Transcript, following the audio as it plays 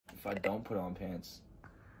If I don't put on pants,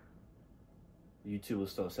 YouTube will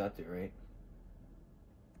still accept it, right?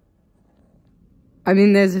 I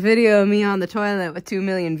mean, there's a video of me on the toilet with 2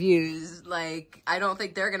 million views. Like, I don't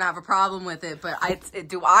think they're gonna have a problem with it, but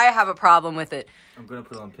do I have a problem with it? I'm gonna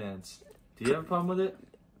put on pants. Do you have a problem with it?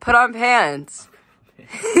 Put on pants.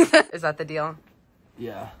 Is that the deal?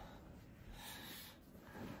 Yeah.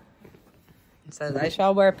 It says, I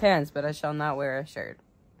shall wear pants, but I shall not wear a shirt.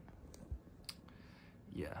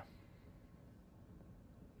 Yeah.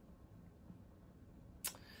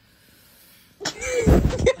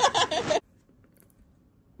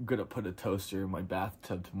 I'm gonna put a toaster in my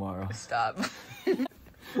bathtub tomorrow. Stop. I'm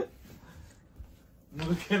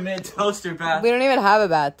gonna commit toaster bath. We don't even have a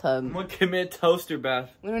bathtub. I'm gonna commit toaster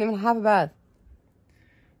bath. We don't even have a bath.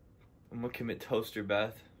 I'm gonna commit toaster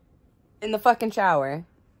bath. In the fucking shower.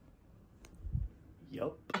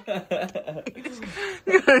 Yup.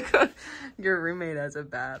 Your roommate has a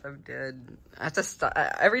bath. I'm dead. I have to stop.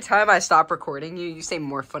 Every time I stop recording you, you say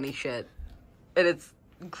more funny shit. And it's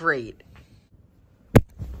great.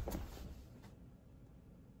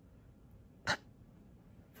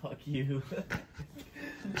 Fuck you.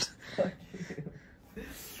 Fuck you.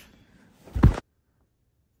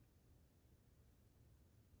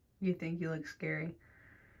 You think you look scary?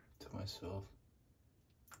 To myself.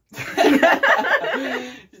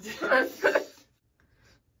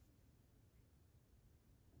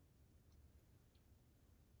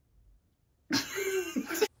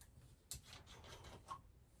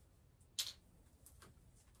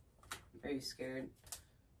 Are you scared?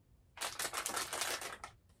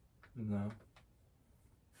 No. I'm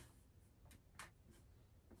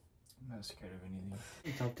not scared of anything.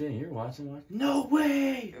 You tucked in, you're watching. No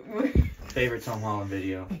way! Favorite Tom Holland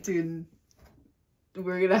video. Dude,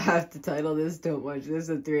 we're gonna have to title this Don't Watch This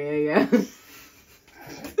at 3 a.m.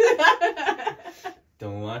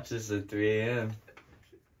 Don't watch this at 3 a.m.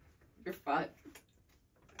 You're fucked.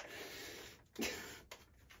 Don't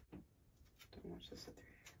watch this at 3 a.m.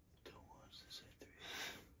 Don't watch this at 3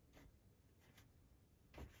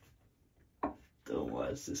 a.m. Don't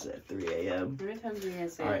watch this at 3 a.m. How many times are you gonna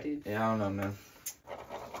say Alright, it, dude? yeah, I don't know, man.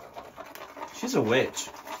 She's a witch.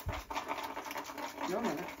 No, I'm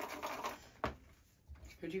not.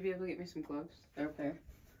 Would you be able to get me some gloves? They're up there.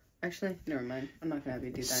 Actually, never mind. I'm not gonna have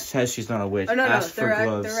you do that. Says she's not a witch. Oh, no, Ask for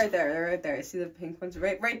gloves. they're right there. They're right there. See the pink ones?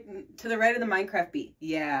 Right to the right of the Minecraft beat.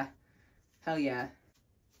 Yeah. Hell yeah.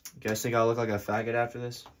 You guys think I'll look like a faggot after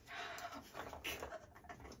this?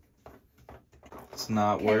 It's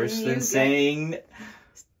not Can worse you than get- saying...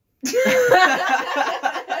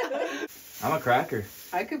 I'm a cracker.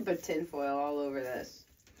 I could put tinfoil all over this.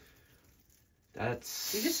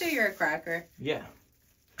 That's... You just say you're a cracker. Yeah.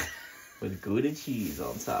 With Gouda cheese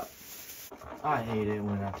on top. I hate it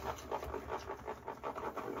when I'm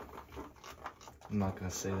not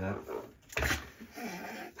gonna say that.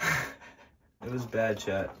 It was bad,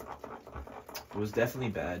 chat. It was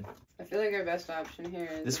definitely bad. I feel like our best option here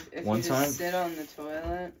is This if one you just time- sit on the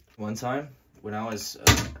toilet. One time, when I was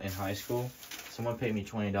in high school, someone paid me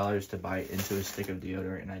 $20 to bite into a stick of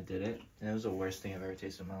deodorant, and I did it. And it was the worst thing I've ever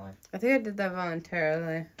tasted in my life. I think I did that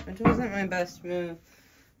voluntarily, which wasn't my best move,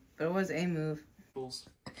 but it was a move. No,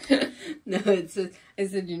 it said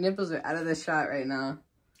your nipples are out of the shot right now.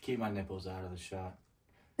 Keep my nipples out of the shot.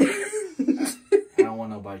 I don't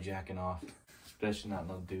want nobody jacking off. Especially not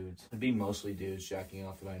no dudes. It'd be mostly dudes jacking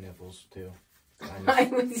off my nipples, too. Why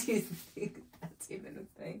would you think that's even a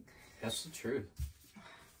thing? That's the truth.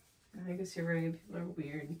 I guess you're right. People are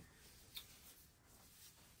weird.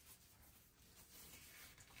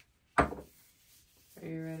 Are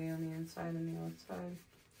you ready on the inside and the outside?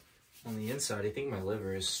 On the inside, I think my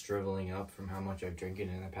liver is shriveling up from how much I've drinking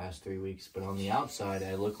in the past 3 weeks. But on the outside,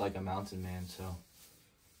 I look like a mountain man, so...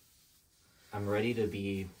 I'm ready to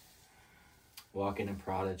be walking in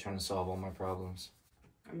Prada trying to solve all my problems.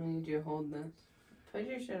 I'm gonna need you to hold this. Put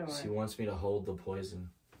your shit away. She wants me to hold the poison.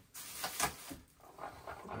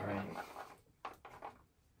 Alright.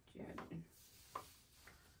 Yeah.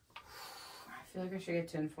 I feel like I should get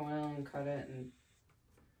tinfoil and cut it, and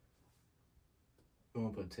You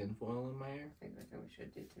want to put tinfoil in my hair? I think we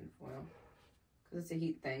should do tinfoil. Because it's a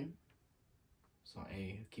heat thing. So,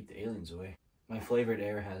 hey, keep the aliens away. My flavored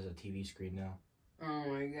air has a TV screen now. Oh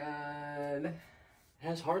my god. It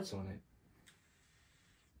has hearts on it.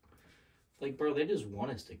 Like, bro, they just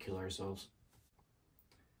want us to kill ourselves.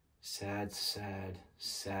 Sad, sad,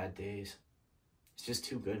 sad days. It's just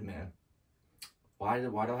too good, man. Why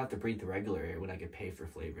do I have to breathe the regular air when I get paid for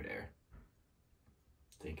flavored air?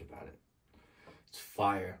 Think about it. It's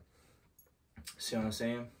fire. See what I'm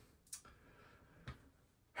saying?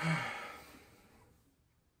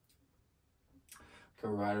 Go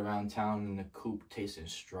ride around town in the coupe tasting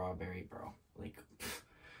strawberry, bro. Like,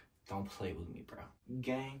 don't play with me, bro.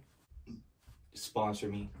 Gang, sponsor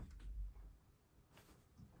me.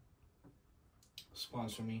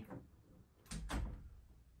 Sponsor me.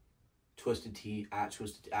 Twisted Tea at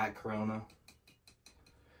Corona.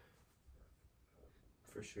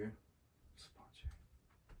 For sure. Sponsor.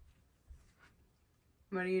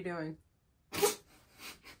 What are you doing?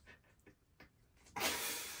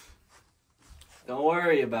 Don't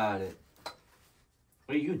worry about it.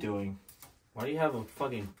 What are you doing? Why do you have a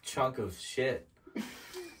fucking chunk of shit?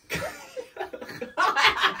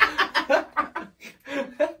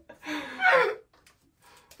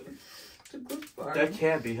 That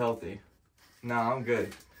can't be healthy. Nah, I'm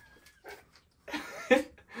good.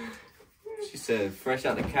 She said, fresh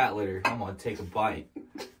out the cat litter, I'm gonna take a bite.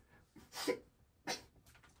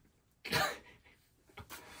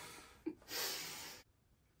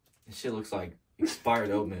 This shit looks like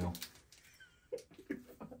expired oatmeal.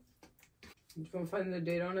 You gonna find the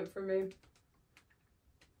date on it for me?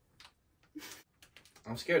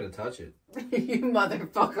 I'm scared to touch it. You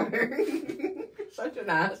motherfucker. Such an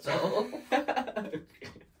asshole.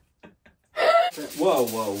 Whoa,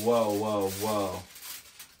 whoa, whoa, whoa, whoa.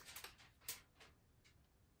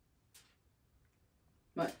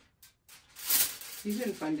 What? You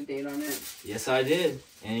didn't find a date on it. Yes, I did.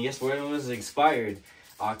 And guess where it was expired?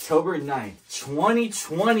 October 9th,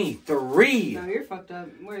 2023. No, you're fucked up.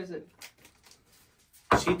 Where is it?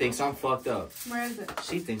 She thinks I'm fucked up. Where is it?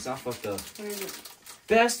 She thinks I'm fucked up. Where is it?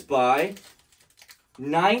 Best Buy,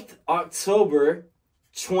 9th October,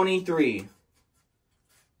 23.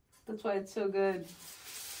 That's why it's so good.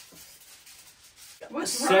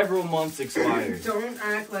 What's Several months expired. Don't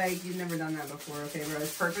act like you've never done that before, okay, bro?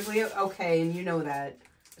 It's perfectly okay, and you know that.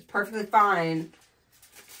 It's perfectly fine.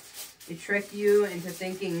 They trick you into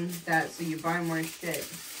thinking that so you buy more shit.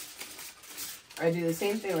 I do the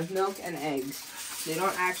same thing with milk and eggs. They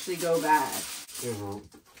don't actually go bad. There's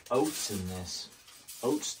oats in this.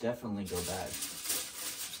 Oats definitely go bad.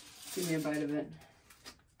 Give me a bite of it.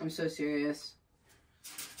 I'm so serious.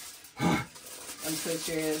 I'm so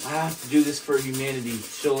serious. I have to do this for humanity.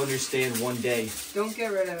 She'll understand one day. Don't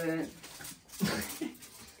get rid of it.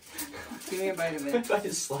 Give me a bite of it. I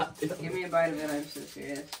just slapped it. Give me a bite of it. I'm so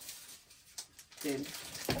serious. Dude.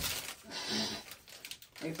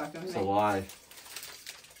 Are you fucking with It's me? alive.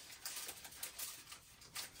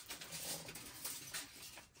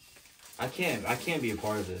 I can't be a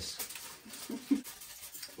part of this.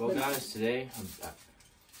 Well, guys, today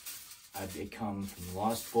I've become from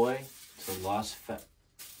lost boy to lost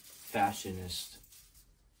fashionist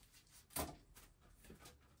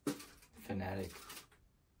fanatic.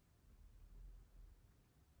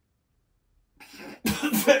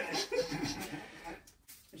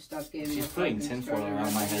 Stop giving me She's a putting fucking tinfoil starter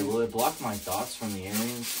around my right head. now. Will it block my thoughts from the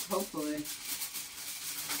aliens? Hopefully.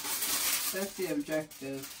 That's the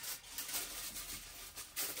objective.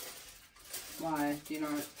 Why? Do you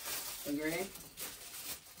not agree?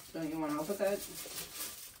 Don't you want help with that?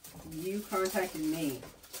 You contacted me.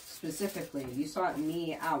 Specifically. You sought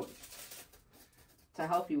me out. To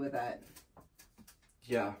help you with that.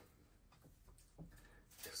 Yeah.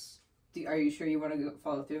 Are you sure you want to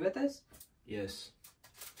follow through with this? Yes.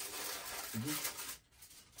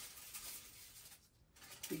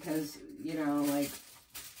 Because, you know, like,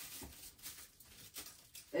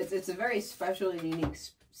 it's a very special and unique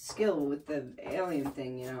skill with the alien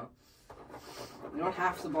thing, you know. You don't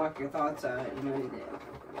have to block your thoughts out, you know.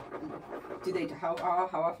 How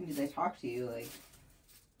often do they talk to you, like?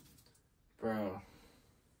 Bro.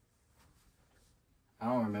 I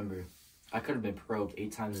don't remember. I could have been probed 8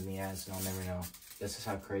 times in the ass and I'll never know. This is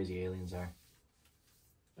how crazy aliens are.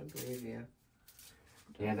 I believe you.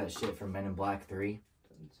 They have that shit from Men in Black 3.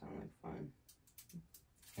 Doesn't sound like fun.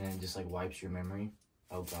 And it just like wipes your memory.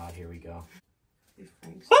 Oh god, here we go. Dude,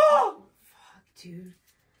 Frank's... Ah! Fuck, dude.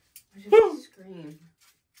 Why'd you just scream?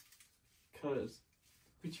 Cuz,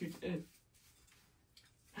 what you did.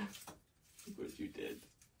 What you did.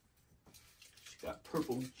 She got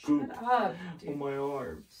purple goop Shut up, dude. on my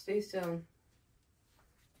arm. Stay still.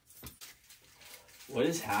 What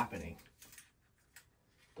is happening?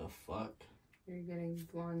 The fuck? You're getting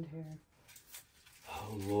blonde hair.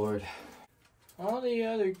 Oh lord. All the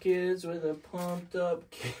other kids with the pumped up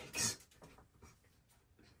kicks.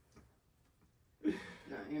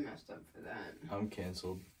 No, you messed up for that. I'm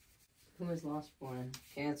canceled. Who was Lost Boy?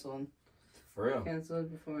 Canceled. For real. Canceled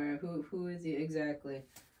before. Who is he exactly?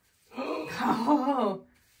 Oh!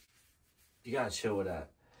 You gotta chill with that.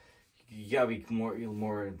 You gotta be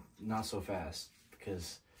more not so fast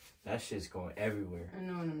because that shit's going everywhere. I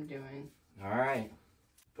know what I'm doing. All right.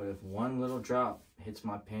 But if one little drop hits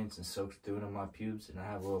my pants and soaks through into my pubes and I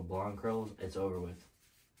have little blonde curls, it's over with.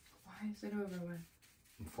 Why is it over with?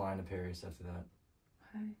 I'm flying to Paris after that.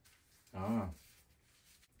 Why? I don't know.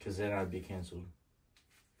 Because then I'd be canceled.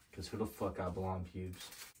 Because who the fuck got blonde pubes?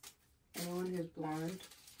 Anyone who's blonde.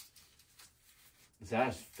 Is that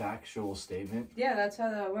a factual statement? Yeah, that's how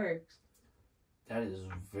that works. That is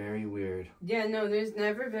very weird. Yeah, no, there's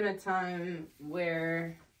never been a time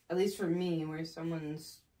where, at least for me, where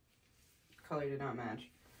someone's color did not match.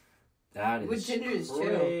 That is with gingers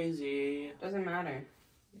crazy. Too. Doesn't matter.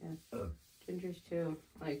 Yeah. Gingers too.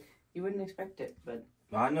 Like, you wouldn't expect it, but...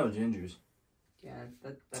 I know gingers. Yeah,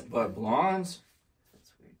 But blondes?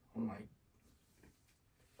 That's weird. Oh my...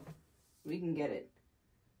 We can get it.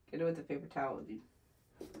 Get it with the paper towel, dude.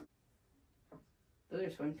 Those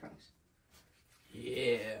are swim trunks.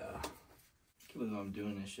 Yeah. I can't believe I'm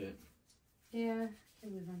doing this shit. Yeah, I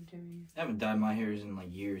believe I'm doing it. I haven't dyed my hairs in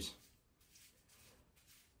like years.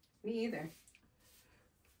 Me either.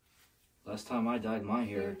 Last time I dyed my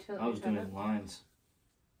hair, I was doing lines.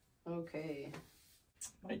 Okay.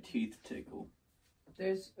 My teeth tickle.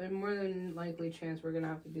 There's a more than likely chance we're gonna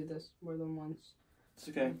have to do this more than once. It's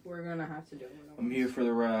okay. We're gonna have to do it more than once. I'm here for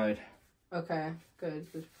the ride. Okay, good.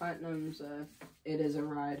 Because Platinum's, it is a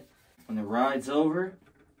ride. When the ride's over,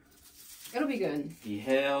 it'll be good.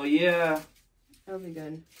 Hell yeah. It'll be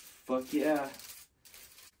good. Fuck yeah.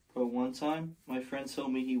 But one time, my friend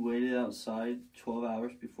told me he waited outside 12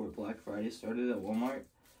 hours before Black Friday started at Walmart.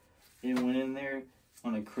 And went in there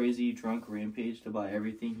on a crazy drunk rampage to buy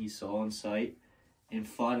everything he saw in sight. And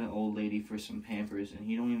fought an old lady for some Pampers. And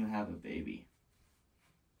he don't even have a baby.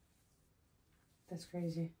 That's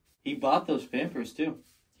crazy. He bought those Pampers too.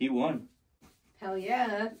 He won. Hell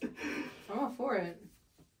yeah. I'm all for it.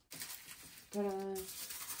 But,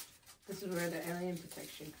 this is where the alien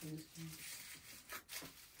protection comes in.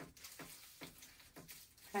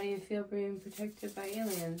 How do you feel being protected by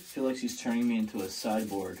aliens? I feel like she's turning me into a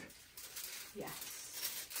cyborg.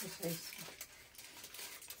 Yes. Precisely.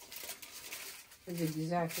 That's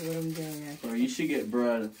exactly what I'm doing, actually. Bro, you should get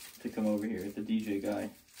Brad to come over here, the DJ guy.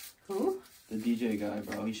 Who? The DJ guy,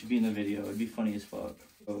 bro. He should be in the video. It'd be funny as fuck.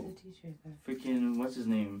 Oh, The DJ guy. freaking, what's his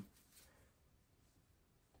name?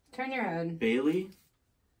 Turn your head. Bailey?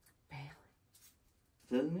 Bailey. Is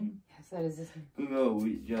that his name? Yes, that is his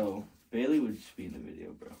name. Yo, Bailey would just be in the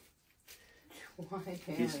video, bro. Why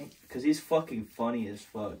Bailey? Because he's fucking funny as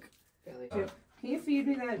fuck. Bailey. Can you feed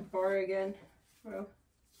me that bar again, bro?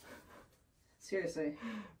 Seriously.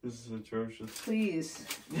 This is atrocious. Please.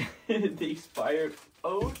 The expired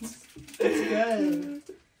oats. It's good.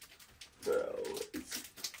 Bro,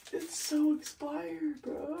 it's so expired,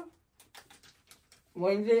 bro.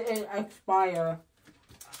 When did it expire?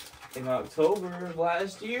 In October of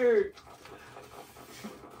last year.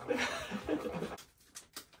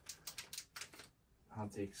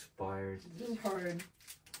 Not the expired. This is hard.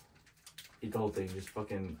 Eat the whole thing. Just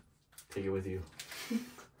fucking take it with you.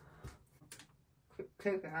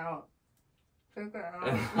 Take it out. Take it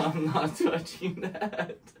out. I'm not touching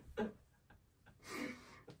that.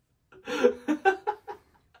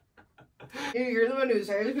 You're the one whose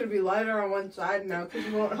hair is going to be lighter on one side now because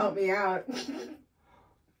you won't help me out.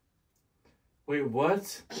 Wait,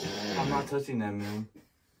 what? I'm not touching that, man.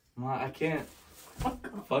 I can't.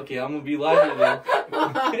 Fuck it, I'm gonna be lighter then.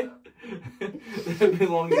 That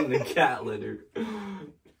belongs in the cat litter.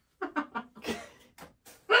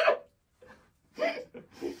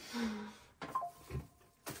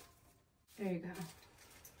 There you go.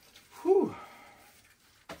 Whew.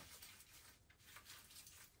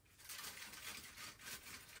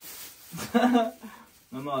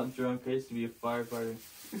 I'm not drunk. I used to be a firefighter.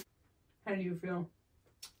 How do you feel?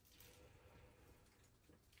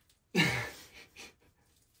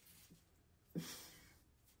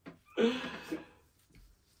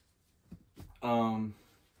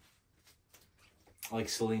 Like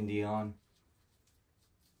Celine Dion.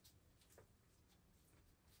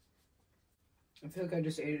 I feel like I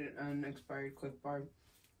just ate an expired Cliff Bar.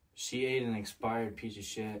 She ate an expired piece of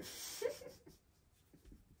shit.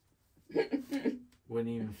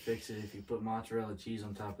 Wouldn't even fix it if you put mozzarella cheese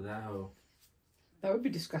on top of that hoe. That would be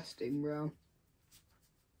disgusting, bro.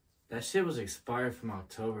 That shit was expired from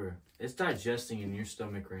October. It's digesting in your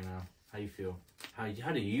stomach right now. How you feel? How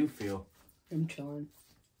do you feel? I'm chilling.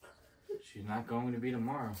 She's not going to be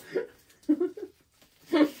tomorrow.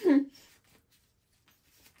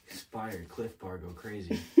 Expired Cliff Bar go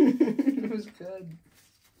crazy. It was good.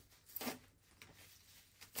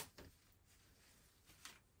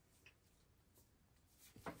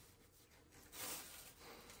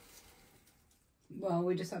 Well,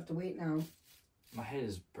 we just have to wait now. My head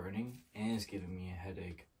is burning and it's giving me a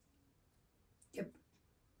headache. Yep.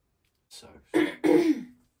 Sucks. Do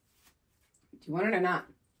you want it or not?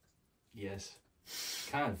 Yes.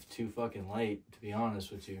 Kind of too fucking late, to be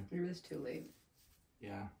honest with you. It is too late.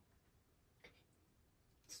 Yeah.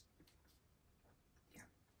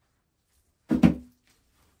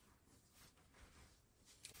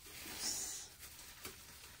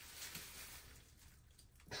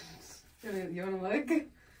 You want to look?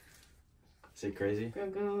 Is it crazy?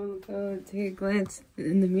 Go take a glance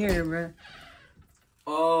in the mirror, bro.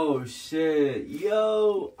 Oh, shit.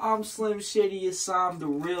 Yo, I'm Slim Shady. Yes, I'm the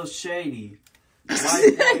real Shady.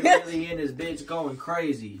 White boy really in this bitch going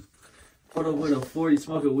crazy. Put up with a 40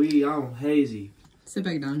 smoking weed. I'm hazy. Sit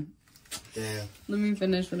back down. Damn. Let me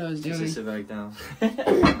finish what I was doing. Just sit back down.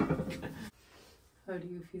 How do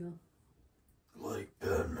you feel? Like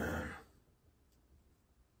Batman.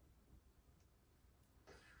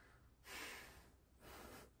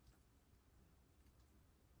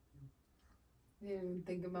 You didn't even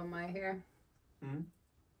think about my hair? Hmm?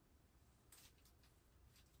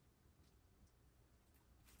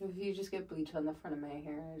 If you just get bleach on the front of my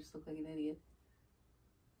hair, I just look like an idiot.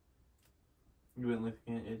 You wouldn't look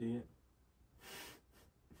like an idiot?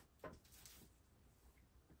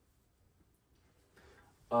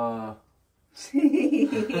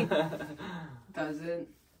 Does it?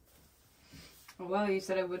 Well, you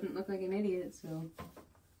said I wouldn't look like an idiot, so...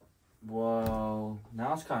 Well,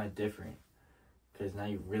 now it's kind of different. Because now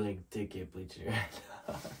you really did get bleach in your head.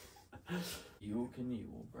 You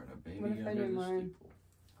will burn a baby What if I under do the mine? steeple.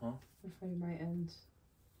 Huh? What if I do my ends?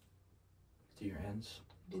 Do your ends?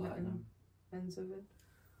 Do the Platinum? ends of it?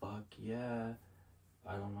 Fuck yeah.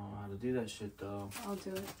 I don't know how to do that shit though. I'll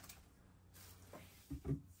do it.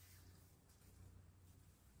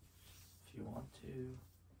 If you want to,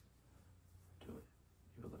 do it.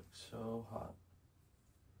 You look so hot.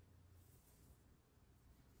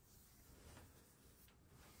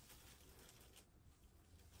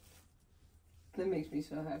 That makes me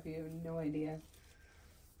so happy. I have no idea.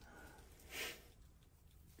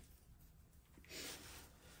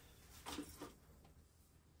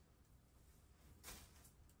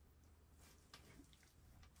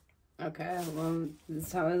 Okay, well, this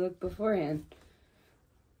is how I look beforehand.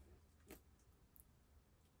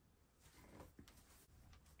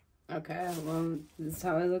 Okay, well, this is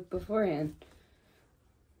how I look beforehand.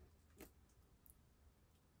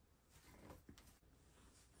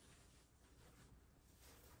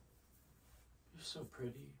 You're so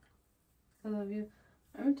pretty. I love you.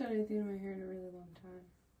 I haven't done anything to my hair in a really long time.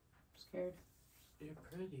 I'm scared. You're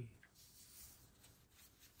pretty.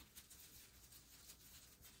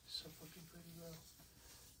 So fucking pretty, bro.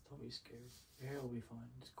 Don't be scared. Your hair will be fine.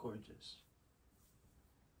 It's gorgeous.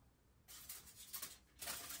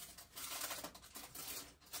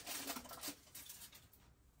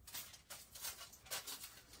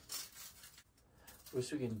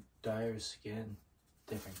 Wish we could dye our skin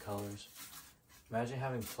different colors. Imagine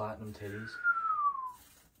having platinum titties.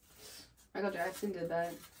 Michael Jackson did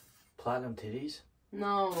that. Platinum titties?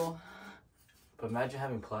 No. But imagine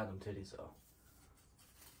having platinum titties, though.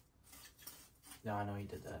 No, I know he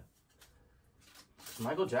did that.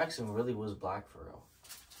 Michael Jackson really was black for real.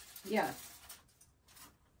 Yeah.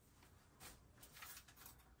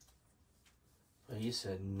 But he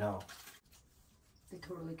said no. They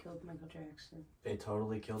totally killed Michael Jackson. They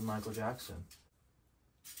totally killed Michael Jackson.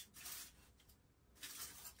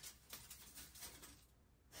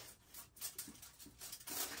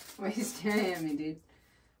 Why are you staring at me, dude?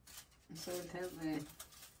 I'm so intently.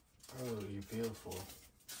 Oh, you're beautiful.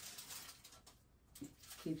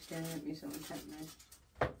 Keep staring at me so intently.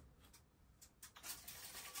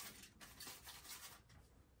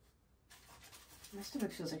 My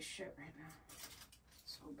stomach feels like shit right now.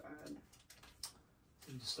 So bad.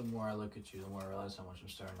 Just the more I look at you, the more I realize how much I'm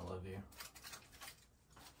starting to love you.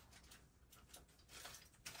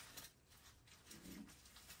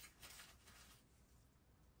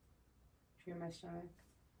 Feel my stomach?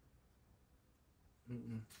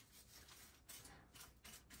 Mm-mm.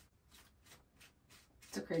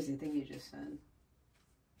 It's a crazy thing you just said.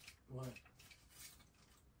 What?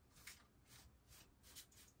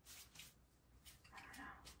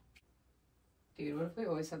 Dude, what if we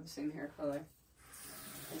always have the same hair color?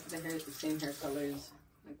 Like the hair is the same hair colors,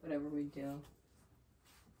 like whatever we do.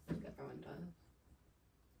 Like everyone does.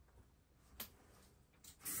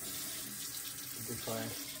 Good try.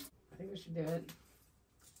 I think we should do it.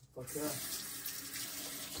 Fuck yeah.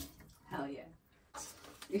 Hell yeah.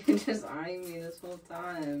 You've been just eyeing me this whole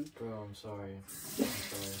time. Bro, I'm sorry. I'm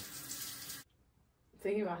sorry.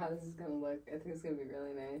 Thinking about how this is gonna look, I think it's gonna be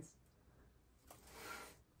really nice.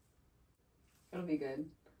 It'll be good.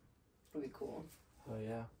 It'll be cool. Oh,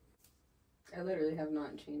 yeah. I literally have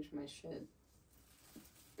not changed my shit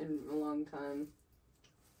in a long time.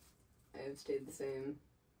 I have stayed the same.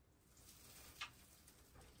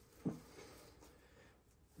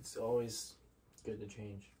 It's always good to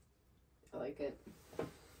change. I like it. Me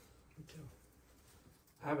too.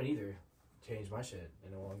 I haven't either changed my shit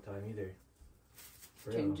in a long time either. For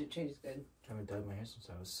real. Change is good. I haven't dyed my hair since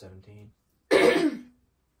I was 17.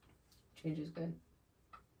 Change is good.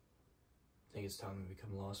 I think it's time to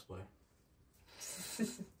become a lost boy.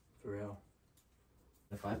 For real.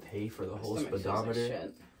 If I pay for the whole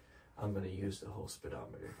speedometer, I'm gonna use the whole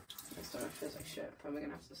speedometer. My stomach feels like shit. Probably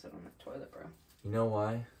gonna have to sit on the toilet, bro. You know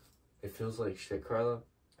why? It feels like shit, Carla.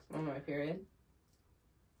 On my period.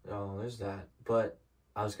 Oh, there's that. But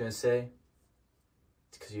I was gonna say,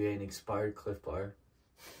 it's because you ate an expired Cliff Bar.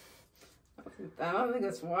 I don't think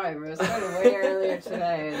that's why, bro. It started way earlier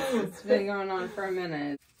today. It's been going on for a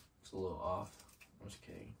minute. It's a little off. I'm just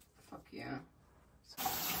kidding. Fuck yeah.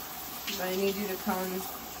 But I need you to come.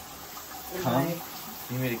 Come?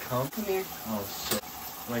 You need me to come? Come here. Oh, shit.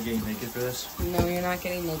 Am I getting naked for this? No, you're not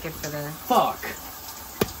getting naked for this. Fuck!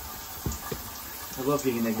 I love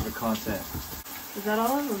getting naked for content. Is that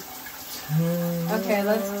all of them? Okay,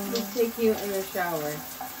 let's take you in the shower.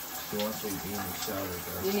 She wants me to be in the shower,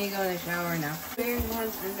 bro. You need to go in the shower now. Put your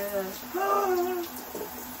hands under the...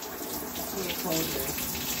 You get colder.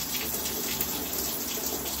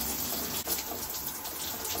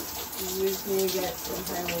 You just need to get some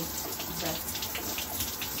kind of...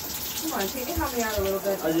 Come on, can you help me out a little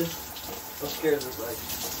bit? I'm scared of this, like...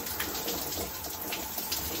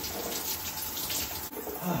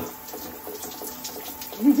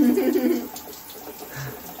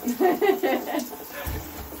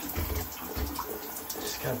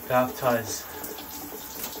 Just got baptized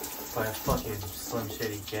by a fucking Slim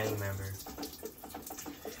Shady gang member.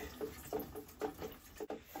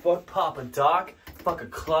 Fuck Papa Doc, fuck a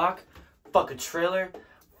clock, fuck a trailer,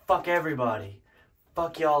 fuck everybody.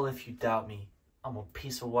 Fuck y'all if you doubt me. I'm a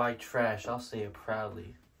piece of white trash, I'll say it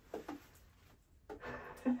proudly.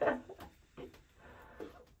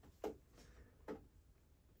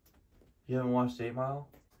 You haven't watched 8 Mile?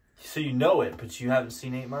 So you know it, but you haven't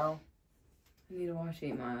seen 8 Mile? I need to watch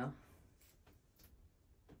 8 Mile.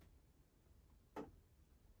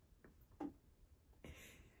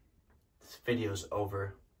 This video's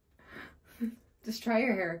over. Just try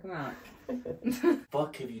your hair, come out.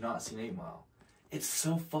 Fuck have you not seen 8 Mile? It's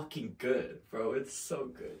so fucking good, bro. It's so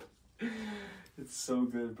good. It's so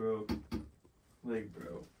good, bro. Like,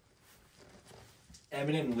 bro.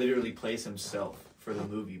 Eminem literally plays himself for the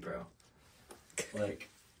movie, bro. Like,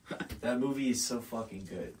 that movie is so fucking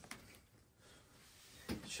good.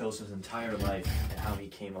 It shows his entire life and how he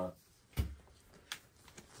came up.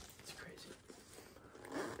 It's crazy.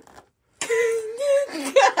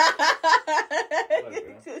 What,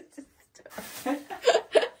 bro?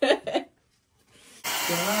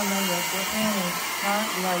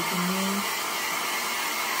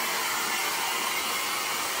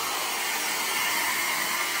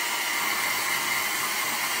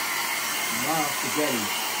 Wow, spaghetti.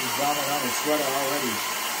 He's vomiting on his sweater already.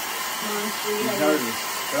 He's nervous.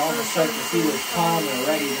 But all of a sudden, he was calm and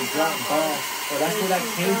ready to drop bombs. But that's where that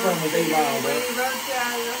came from with 8 Mile, bro.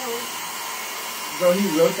 Bro, he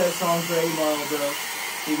wrote that song for 8 Mile, bro.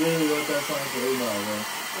 He literally wrote that song for 8 Mile, bro.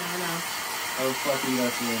 Yeah, I know. How the fuck are you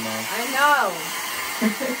not seeing 8 Mile? I know.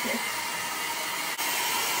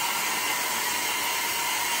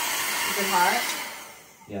 Is it hot?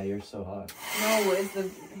 Yeah, you're so hot. No, it's the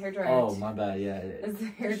hair dryer. Oh, my bad, yeah. It's the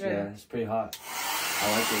hair dryer. Yeah, it's pretty hot.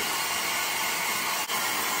 I like it.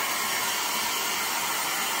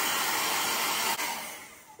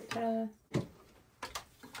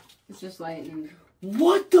 It's just lightning.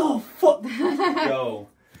 What the fuck? Yo,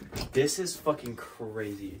 this is fucking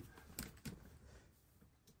crazy.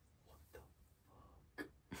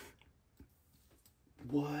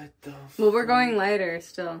 What the fuck? Well, we're going lighter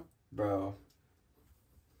still. Bro.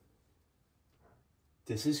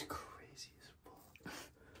 This is crazy as fuck.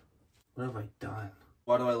 What have I done?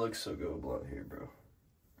 Why do I look so good with blonde hair, bro?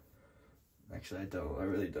 Actually, I don't. I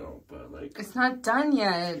really don't, but like... It's not done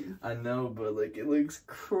yet. I know, but like, it looks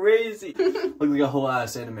crazy. Look like a whole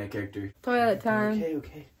ass anime character. Toilet time.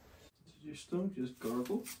 Okay. Did your stomach just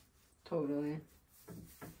gargle? Totally.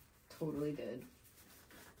 Totally did.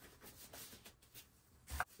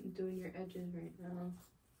 I'm doing your edges right now.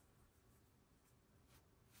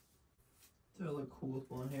 Do I look cool with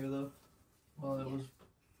blonde hair, though? Well, it was...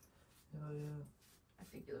 Hell yeah. I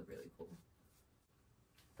think you look really cool.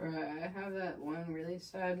 Bruh, I have that one really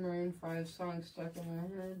sad Maroon 5 song stuck in my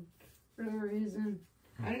head. For no reason.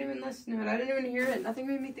 I didn't even listen to it. I didn't even hear it. Nothing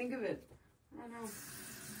made me think of it. I don't know.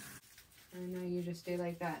 I know you just stay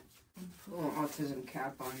like that. Put a little autism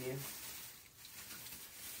cap on you.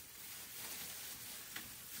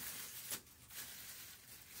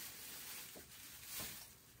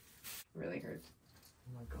 Really hurts.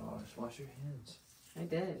 Oh my gosh, wash your hands. I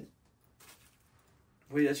did.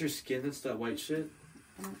 Wait, that's your skin? That's that white shit?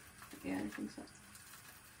 Yeah, I think so.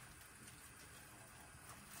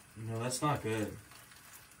 No, that's not good.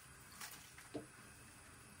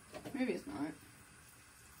 Maybe it's not.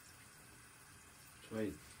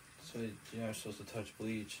 Wait, so you're not supposed to touch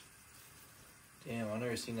bleach. Damn, I've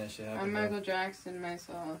never seen that shit happen. I'm Michael Jackson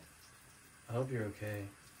myself. I hope you're okay.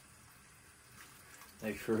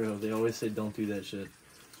 Like, for real, they always say don't do that shit.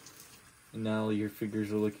 And now your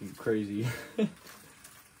fingers are looking crazy.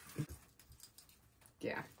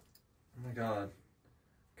 Yeah. Oh my god.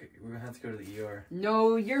 Okay, we're gonna have to go to the ER.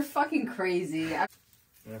 No, you're fucking crazy. I'm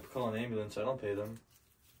gonna have to call an ambulance, I don't pay them.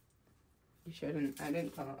 You shouldn't. I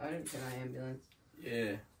didn't pay my ambulance.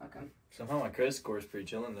 Yeah. Fuck 'em. Somehow my credit score is pretty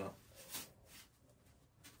chillin' though.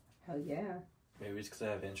 Hell yeah. Maybe it's because I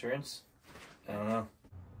have insurance? I don't know.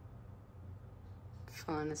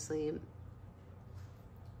 Falling asleep.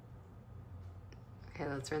 Okay,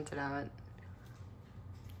 let's rinse it out.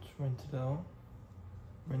 Just rinse it out.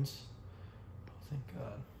 Rinse. Oh, thank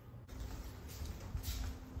God.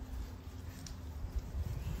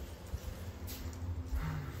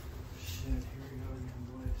 Shit, here we go again,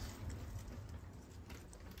 boys.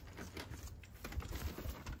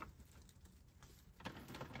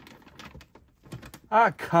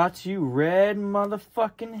 I caught you red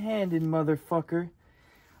motherfucking handed, motherfucker.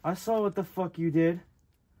 I saw what the fuck you did.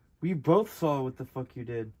 We both saw what the fuck you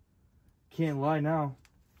did. Can't lie now.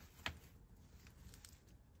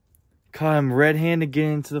 Caught him red-handed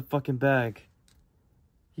getting into the fucking bag.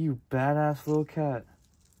 You badass little cat.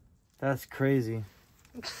 That's crazy.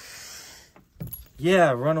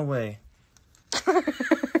 Yeah, run away.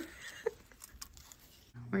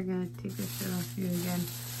 We're gonna take this shit off you again.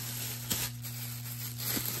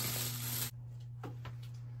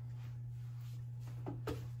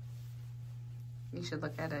 You should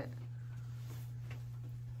look at it.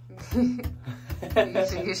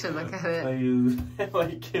 you should look at it. Why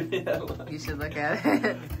you give me that look? You should look at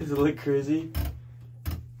it. Does it look crazy?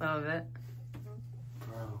 A little bit.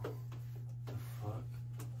 Bro, the fuck?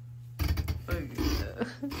 Oh God.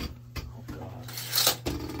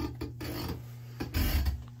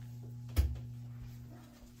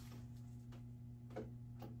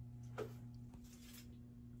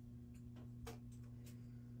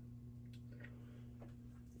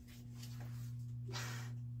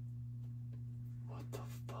 What the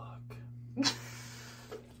fuck?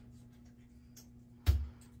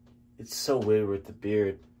 It's so weird with the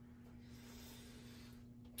beard.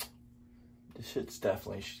 This shit's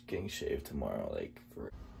definitely getting shaved tomorrow, like,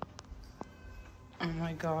 for... Oh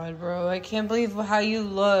my god, bro. I can't believe how you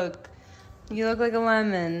look. You look like a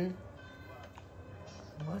lemon.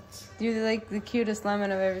 What? You're like the cutest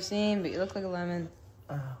lemon I've ever seen, but you look like a lemon.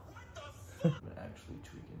 Ow. I'm actually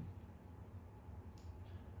tweaking.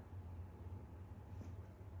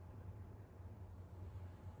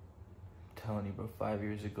 I'm telling you, bro, 5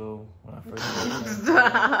 years ago, when I first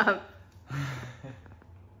Stop.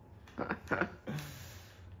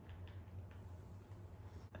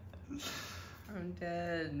 I'm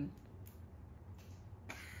dead.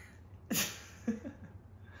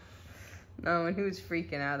 No, when he was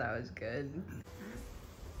freaking out, that was good.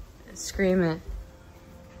 Scream it.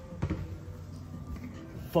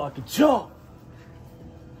 fucking jump!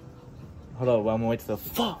 Hold on, I'm gonna wait till the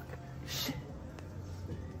fuck. Shit.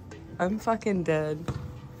 I'm fucking dead.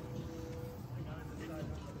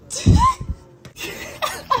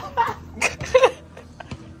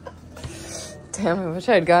 Damn, I wish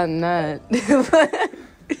I'd gotten that.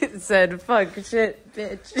 It said, fuck, shit,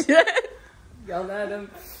 bitch. Yelled at him.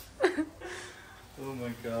 Oh my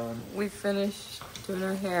god. We finished doing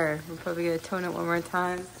our hair. We're probably gonna tone it one more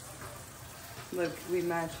time. Look, we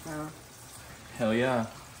match now. Hell yeah.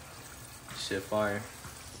 Shit fire.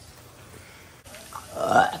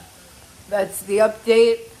 That's the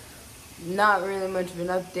update. Not really much of an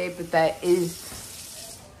update, but that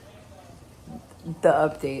is the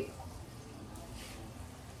update.